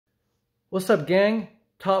What's up, gang?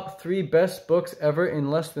 Top 3 best books ever in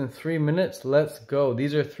less than 3 minutes. Let's go.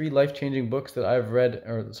 These are 3 life-changing books that I've read,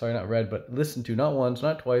 or sorry, not read, but listened to, not once,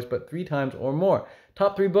 not twice, but 3 times or more.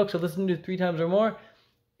 Top 3 books I've listened to 3 times or more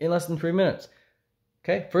in less than 3 minutes.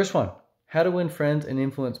 Okay, first one, How to Win Friends and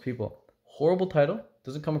Influence People. Horrible title.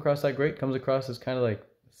 Doesn't come across that great. Comes across as kind of like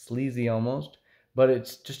sleazy almost, but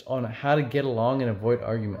it's just on how to get along and avoid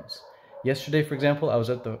arguments. Yesterday, for example, I was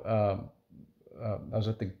at the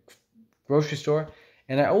grocery store,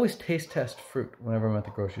 and I always taste test fruit whenever I'm at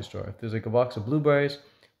the grocery store. If there's like a box of blueberries,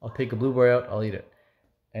 I'll take a blueberry out, I'll eat it.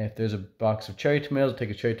 And if there's a box of cherry tomatoes, I'll take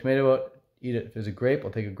a cherry tomato out, eat it. If there's a grape,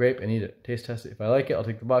 I'll take a grape and eat it. Taste test it. If I like it, I'll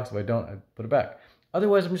take the box. If I don't, I put it back.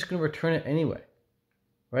 Otherwise, I'm just going to return it anyway,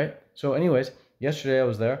 right? So anyways, yesterday I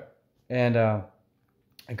was there, and I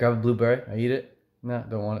grab a blueberry, I eat it. Nah,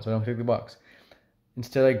 don't want it, so I don't take the box.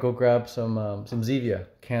 Instead, I go grab some Zevia,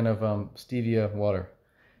 can of stevia water.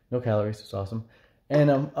 No calories, it's awesome.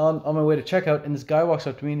 And I'm on my way to checkout, and this guy walks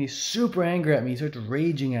up to me, and he's super angry at me. He starts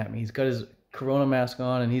raging at me. He's got his Corona mask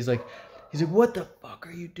on, and he's like, what the fuck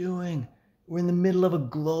are you doing? We're in the middle of a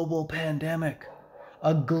global pandemic.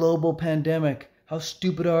 A global pandemic. How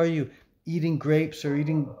stupid are you? Eating grapes or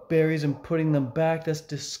eating berries and putting them back, that's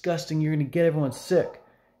disgusting. You're going to get everyone sick.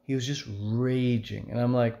 He was just raging. And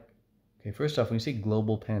I'm like, okay, first off, when you say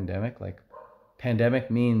global pandemic, like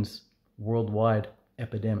pandemic means worldwide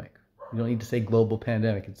epidemic. You don't need to say global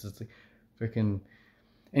pandemic. It's just like freaking...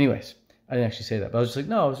 Anyways, I didn't actually say that, but I was just like,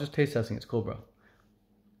 no, I was just taste testing. It's cool,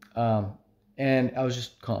 bro. And I was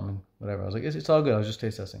just calm and whatever. I was like, it's all good. I was just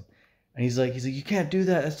taste testing. And he's like, you can't do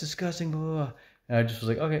that. That's disgusting, blah, blah, blah. And I just was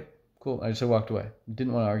like, okay, cool. I just walked away.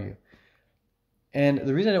 Didn't want to argue. And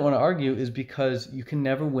the reason I didn't want to argue is because you can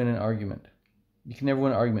never win an argument. You can never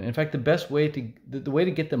win an argument. In fact, the best way the way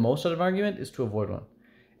to get the most out of an argument is to avoid one.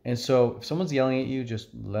 And so if someone's yelling at you, just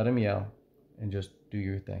let them yell and just do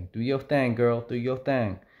your thing. Do your thing, girl. Do your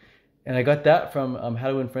thing. And I got that from How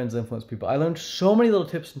to Win Friends and Influence People. I learned so many little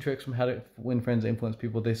tips and tricks from How to Win Friends and Influence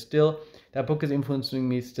People. That book is influencing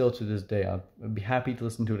me still to this day. I'd be happy to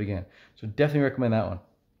listen to it again. So definitely recommend that one.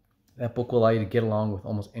 That book will allow you to get along with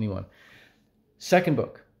almost anyone. Second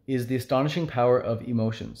book is The Astonishing Power of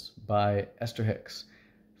Emotions by Esther Hicks.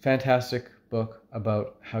 Fantastic book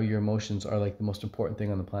about how your emotions are like the most important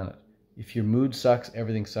thing on the planet. If your mood sucks,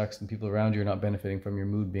 everything sucks, and people around you are not benefiting from your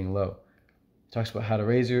mood being low. It talks about how to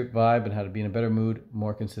raise your vibe and how to be in a better mood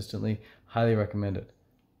more consistently. Highly recommend it.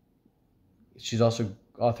 She's also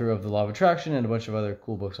author of The Law of Attraction and a bunch of other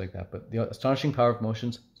cool books like that. But The Astonishing Power of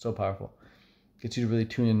Emotions, so powerful. Gets you to really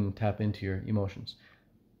tune in and tap into your emotions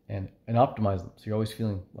and optimize them, so you're always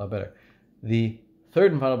feeling a lot better. The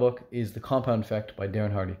third and final book is The Compound Effect by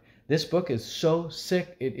Darren Hardy. This book is so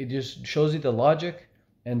sick. It just shows you the logic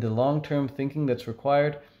and the long-term thinking that's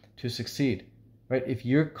required to succeed. Right? If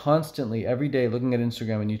you're constantly, every day, looking at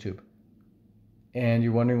Instagram and YouTube, and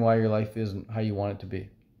you're wondering why your life isn't how you want it to be,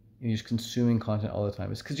 and you're just consuming content all the time,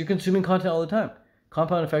 it's because you're consuming content all the time.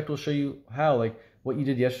 Compound Effect will show you how, like, what you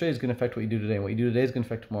did yesterday is going to affect what you do today, and what you do today is going to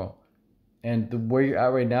affect tomorrow. And where you're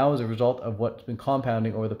at right now is a result of what's been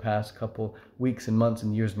compounding over the past couple weeks and months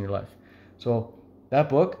and years in your life. So that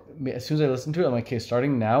book, as soon as I listen to it, I'm like, okay,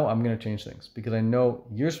 starting now, I'm going to change things. Because I know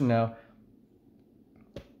years from now,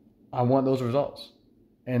 I want those results.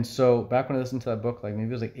 And so back when I listened to that book, like maybe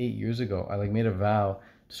it was like 8 years ago, I like made a vow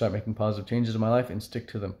to start making positive changes in my life and stick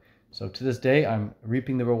to them. So to this day, I'm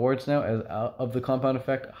reaping the rewards now of The Compound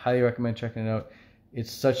Effect. I highly recommend checking it out. It's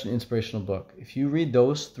such an inspirational book. If you read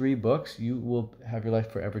those 3 books, you will have your life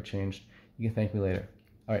forever changed. You can thank me later.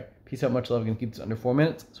 All right, peace out, much love. I'm going to keep this under 4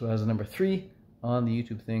 minutes, so it has a number 3 on the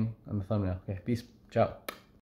YouTube thing on the thumbnail. Okay, peace. Ciao.